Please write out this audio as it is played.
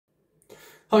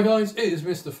Hi guys, it is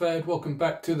Mr. Fed. Welcome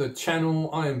back to the channel.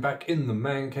 I am back in the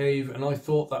man cave and I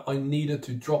thought that I needed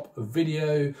to drop a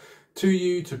video to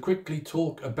you to quickly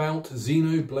talk about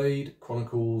Xenoblade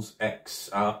Chronicles X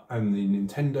and the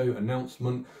Nintendo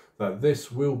announcement that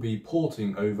this will be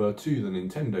porting over to the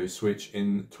Nintendo Switch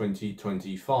in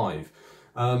 2025.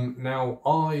 Now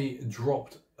I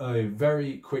dropped a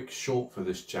very quick short for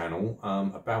this channel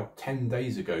about 10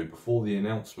 days ago before the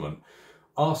announcement,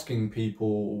 asking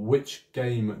people which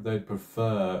game they'd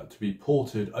prefer to be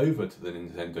ported over to the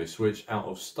Nintendo Switch out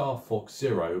of Star Fox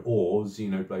Zero or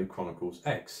Xenoblade Chronicles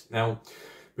X. Now,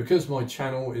 because my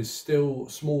channel is still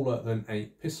smaller than a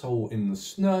pisshole in the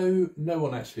snow, no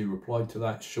one actually replied to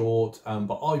that short,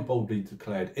 but I boldly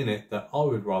declared in it that I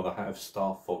would rather have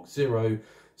Star Fox Zero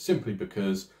simply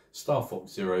because Star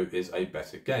Fox Zero is a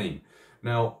better game.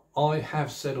 Now, I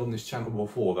have said on this channel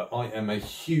before that I am a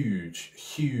huge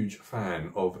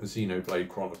fan of Xenoblade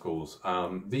Chronicles.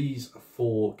 These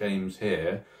 4 games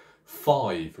here,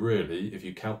 5 really, if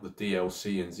you count the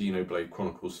DLC and Xenoblade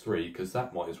Chronicles 3, because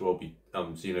that might as well be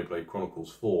Xenoblade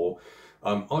Chronicles 4.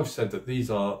 I've said that these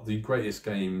are the greatest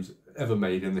games ever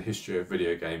made in the history of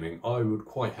video gaming. I would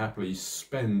quite happily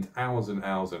spend hours and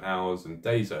hours and hours and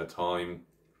days at a time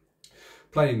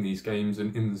playing these games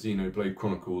in the Xenoblade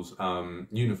Chronicles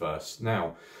universe.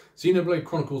 Now, Xenoblade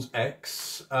Chronicles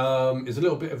X is a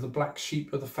little bit of the black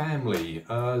sheep of the family.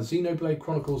 Xenoblade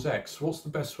Chronicles X, what's the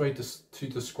best way to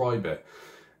describe it?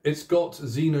 It's got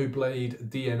Xenoblade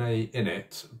DNA in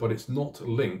it, but it's not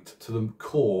linked to the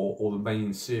core or the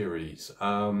main series.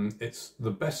 It's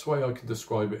the best way I can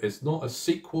describe it. It's not a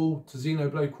sequel to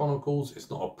Xenoblade Chronicles. It's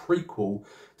not a prequel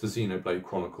to Xenoblade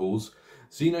Chronicles.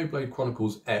 Xenoblade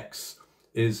Chronicles X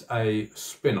is a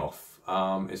spin-off.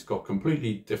 It's got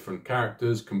completely different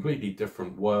characters, completely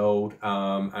different world,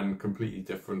 and completely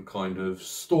different kind of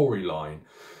storyline.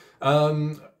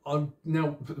 Now,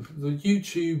 the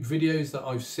YouTube videos that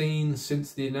I've seen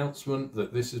since the announcement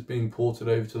that this is being ported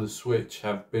over to the Switch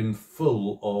have been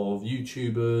full of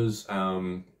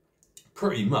YouTubers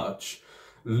pretty much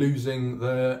losing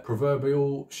their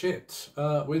proverbial shit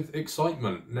with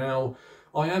excitement. Now,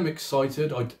 I am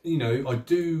excited. I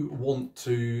do want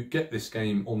to get this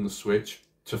game on the Switch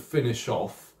to finish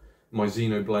off my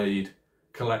Xenoblade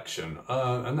collection,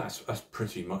 and that's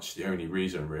pretty much the only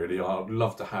reason really. I'd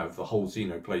love to have the whole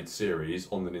Xenoblade series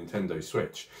on the Nintendo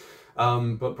Switch,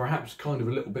 but perhaps kind of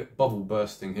a little bit bubble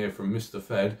bursting here from Mr.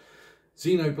 Fed.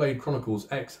 Xenoblade Chronicles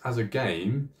X as a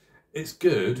game, it's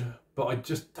good, but I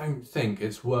just don't think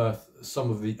it's worth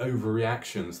some of the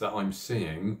overreactions that I'm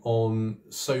seeing on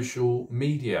social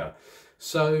media.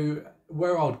 So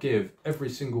where I'd give every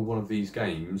single one of these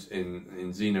games in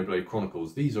Xenoblade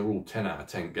Chronicles, these are all 10 out of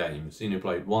 10 games.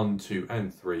 Xenoblade 1, 2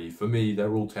 and 3, for me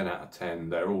they're all 10 out of 10.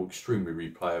 They're all extremely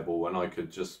replayable and I could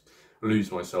just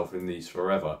lose myself in these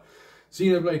forever.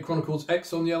 Xenoblade Chronicles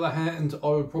X on the other hand, I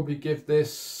would probably give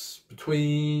this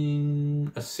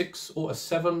between a 6 or a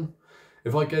 7.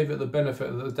 If I gave it the benefit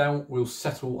of the doubt, we'll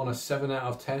settle on a 7 out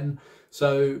of 10.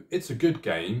 So it's a good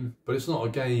game, but it's not a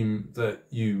game that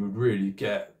you would really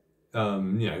get,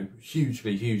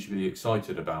 hugely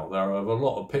excited about. There are a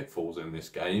lot of pitfalls in this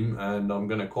game, and I'm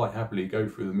going to quite happily go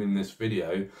through them in this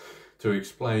video to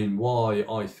explain why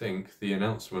I think the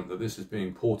announcement that this is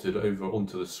being ported over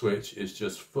onto the Switch is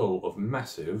just full of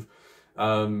massive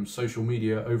social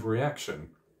media overreaction.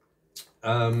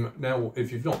 Now,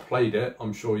 if you've not played it,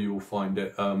 I'm sure you will find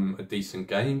it a decent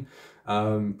game,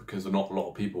 because not a lot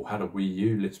of people had a Wii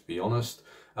U, let's be honest.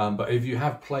 But if you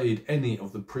have played any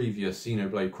of the previous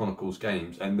Xenoblade Chronicles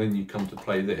games and then you come to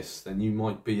play this, then you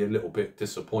might be a little bit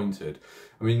disappointed.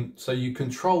 I mean, so you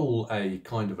control a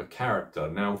kind of a character.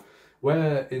 Now,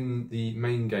 where in the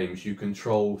main games you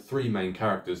control 3 main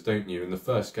characters, don't you? In the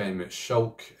first game it's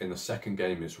Shulk, in the second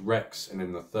game it's Rex, and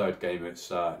in the third game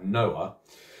it's Noah.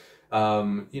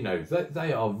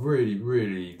 They are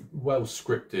really well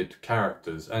scripted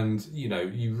characters, and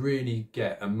you really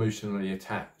get emotionally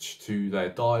attached to their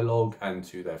dialogue and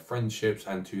to their friendships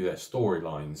and to their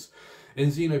storylines. In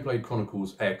Xenoblade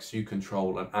Chronicles X you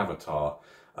control an avatar,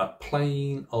 a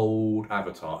plain old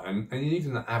avatar, and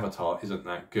even the avatar isn't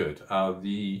that good.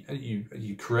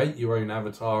 You create your own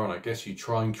avatar, and I guess you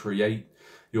try and create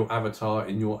your avatar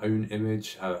in your own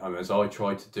image, as I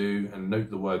tried to do, and note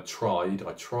the word tried,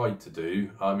 I tried to do.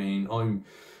 I mean, I'm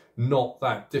not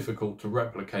that difficult to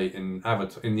replicate in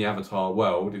the avatar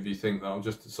world. If you think that I'm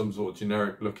just some sort of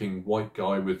generic looking white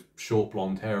guy with short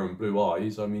blonde hair and blue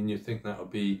eyes, I mean, you think that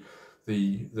would be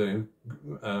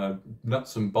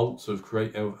nuts and bolts of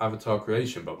avatar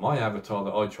creation, but my avatar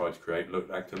that I tried to create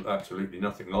looked absolutely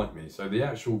nothing like me. So the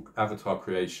actual avatar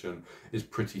creation is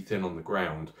pretty thin on the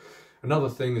ground. Another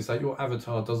thing is that your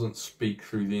avatar doesn't speak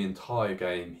through the entire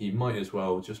game. He might as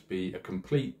well just be a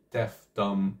complete deaf,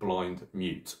 dumb, blind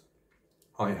mute.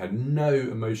 I had no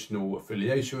emotional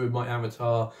affiliation with my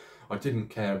avatar. I didn't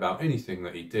care about anything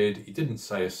that he did. He didn't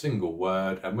say a single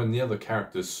word. And when the other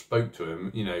characters spoke to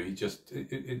him, you know, he just,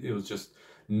 it was just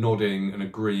nodding and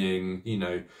agreeing, you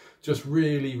know, just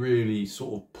really, really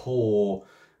sort of poor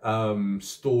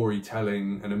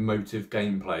storytelling and emotive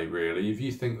gameplay, really. If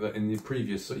you think that in the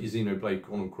previous Xenoblade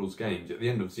Chronicles games, at the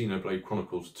end of Xenoblade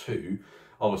Chronicles 2,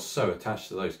 I was so attached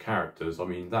to those characters. I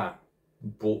mean, that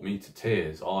brought me to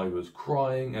tears. I was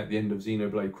crying at the end of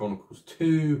Xenoblade Chronicles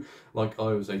 2 like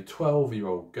I was a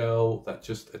 12-year-old girl that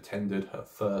just attended her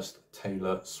first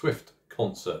Taylor Swift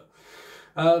concert.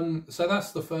 So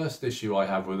that's the first issue I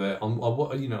have with it.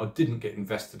 I didn't get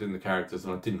invested in the characters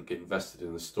and I didn't get invested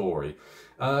in the story.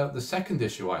 The second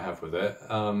issue I have with it,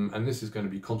 and this is going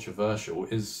to be controversial,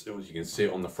 is, as you can see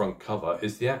it on the front cover,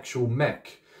 is the actual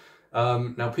mech.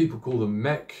 Now people call them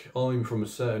mech. I'm from a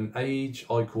certain age.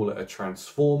 I call it a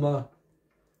transformer.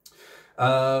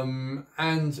 And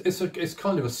it's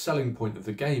kind of a selling point of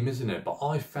the game, isn't it? But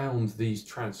I found these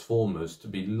transformers to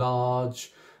be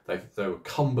large. They were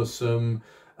cumbersome.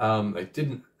 They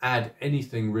didn't add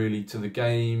anything really to the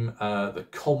game. The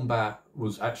combat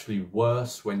was actually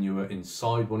worse when you were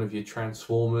inside one of your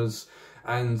transformers.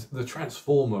 And the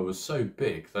transformer was so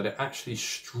big that it actually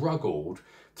struggled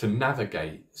to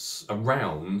navigate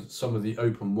around some of the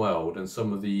open world and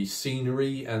some of the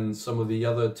scenery and some of the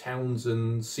other towns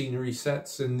and scenery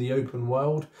sets in the open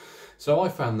world. So I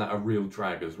found that a real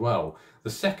drag as well. The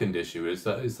second issue is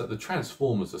that the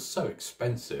transformers are so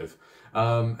expensive,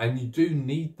 and you do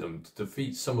need them to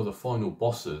defeat some of the final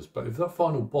bosses. But if that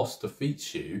final boss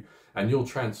defeats you and your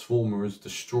transformer is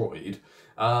destroyed,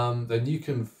 then you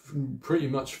can pretty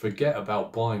much forget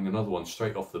about buying another one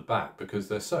straight off the bat, because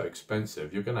they're so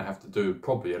expensive. You're going to have to do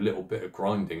probably a little bit of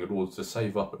grinding in order to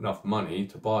save up enough money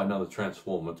to buy another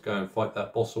transformer to go and fight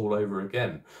that boss all over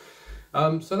again.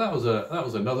 So that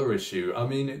was another issue. I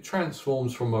mean, it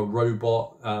transforms from a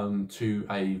robot to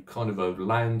a kind of a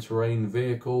land terrain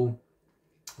vehicle.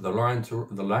 The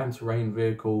land terrain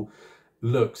vehicle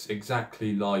looks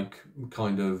exactly like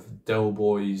kind of Del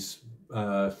Boy's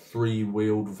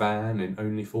three-wheeled van in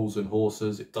Only Fools and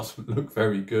Horses. It doesn't look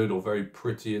very good or very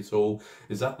pretty at all.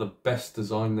 Is that the best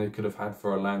design they could have had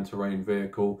for a land terrain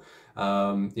vehicle?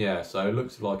 Yeah, so it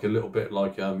looks like a little bit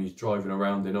like he's driving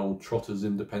around in old Trotter's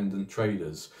independent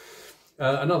trailers.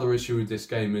 Another issue with this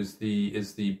game is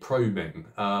the probing.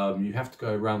 You have to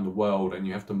go around the world and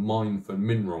you have to mine for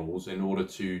minerals in order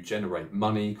to generate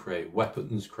money, create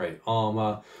weapons, create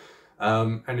armor.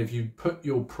 And if you put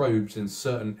your probes in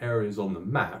certain areas on the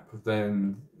map,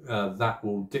 then that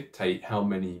will dictate how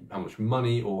much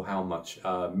money or how much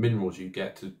minerals you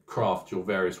get to craft your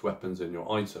various weapons and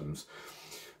your items.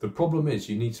 The problem is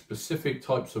you need specific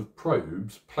types of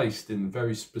probes placed in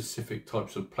very specific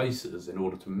types of places in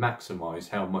order to maximize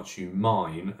how much you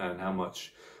mine and how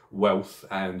much wealth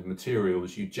and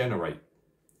materials you generate.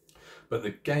 But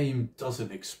the game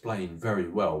doesn't explain very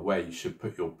well where you should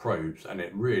put your probes, and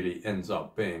it really ends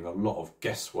up being a lot of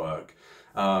guesswork.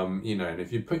 You know, and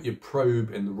if you put your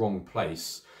probe in the wrong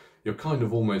place, you're kind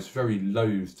of almost very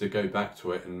loath to go back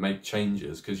to it and make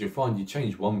changes, because you find you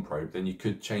change one probe, then you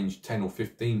could change 10 or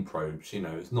 15 probes. You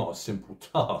know, it's not a simple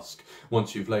task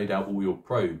once you've laid out all your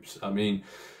probes. I mean,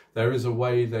 there is a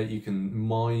way that you can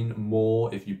mine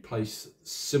more if you place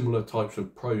similar types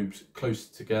of probes close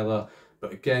together.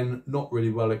 But again, not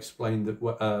really well explained that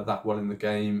well in the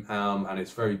game, and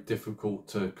it's very difficult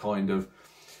to kind of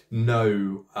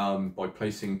know by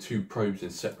placing two probes in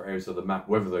separate areas of the map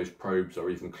whether those probes are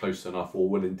even close enough or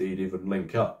will indeed even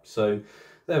link up. So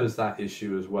there was that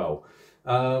issue as well.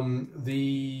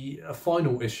 The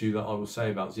final issue that I will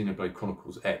say about Xenoblade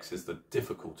Chronicles X is the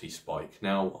difficulty spike.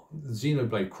 Now,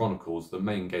 Xenoblade Chronicles, the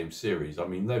main game series, I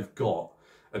mean, they've got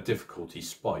a difficulty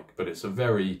spike, but it's a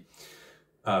very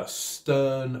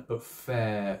stern but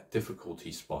fair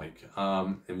difficulty spike.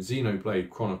 In Xenoblade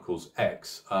Chronicles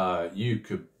X, you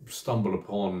could stumble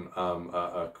upon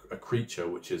a creature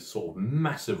which is sort of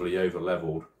massively over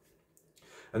leveled,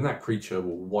 and that creature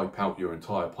will wipe out your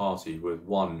entire party with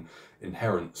one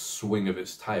inherent swing of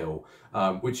its tail,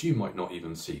 which you might not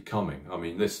even see coming. I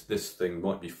mean, this thing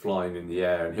might be flying in the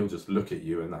air and he'll just look at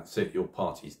you and that's it, your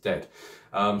party's dead.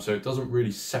 So it doesn't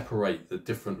really separate the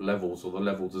different levels or the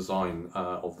level design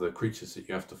of the creatures that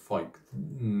you have to fight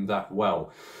that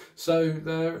well. So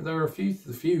there are a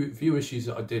few issues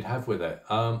that I did have with it.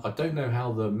 I don't know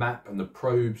how the map and the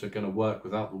probes are going to work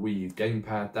without the Wii U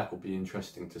gamepad. That will be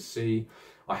interesting to see.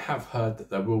 I have heard that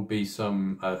there will be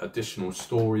some additional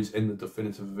stories in the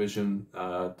definitive edition,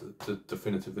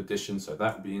 so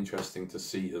that will be interesting to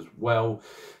see as well.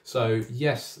 So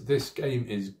yes, this game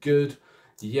is good.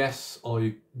 Yes,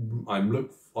 I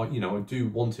do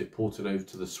want it ported over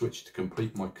to the Switch to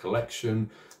complete my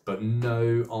collection, but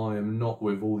no, I am not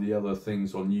with all the other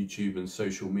things on YouTube and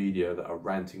social media that are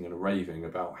ranting and raving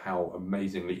about how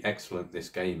amazingly excellent this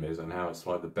game is and how it's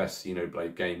like the best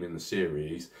Xenoblade game in the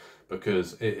series,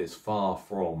 because it is far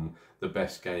from the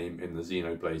best game in the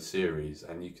Xenoblade series,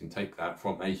 and you can take that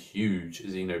from a huge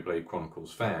Xenoblade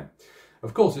Chronicles fan.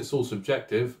 Of course, it's all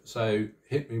subjective, so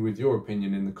hit me with your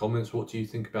opinion in the comments. What do you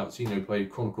think about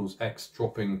Xenoblade Chronicles X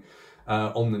dropping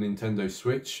on the Nintendo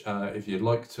Switch? If you'd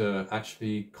like to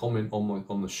actually comment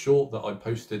on the short that I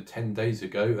posted 10 days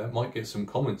ago, that might get some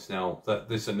comments now that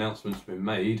this announcement's been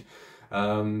made.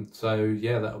 So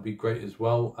yeah, that would be great as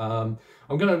well. I'm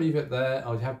going to leave it there.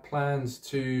 I have plans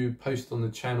to post on the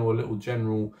channel a little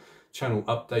general channel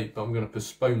update, but I'm going to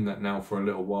postpone that now for a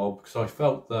little while because I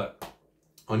felt that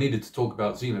I needed to talk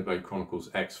about Xenoblade Chronicles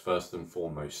X first and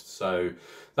foremost. So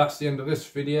that's the end of this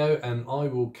video, and I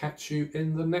will catch you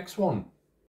in the next one.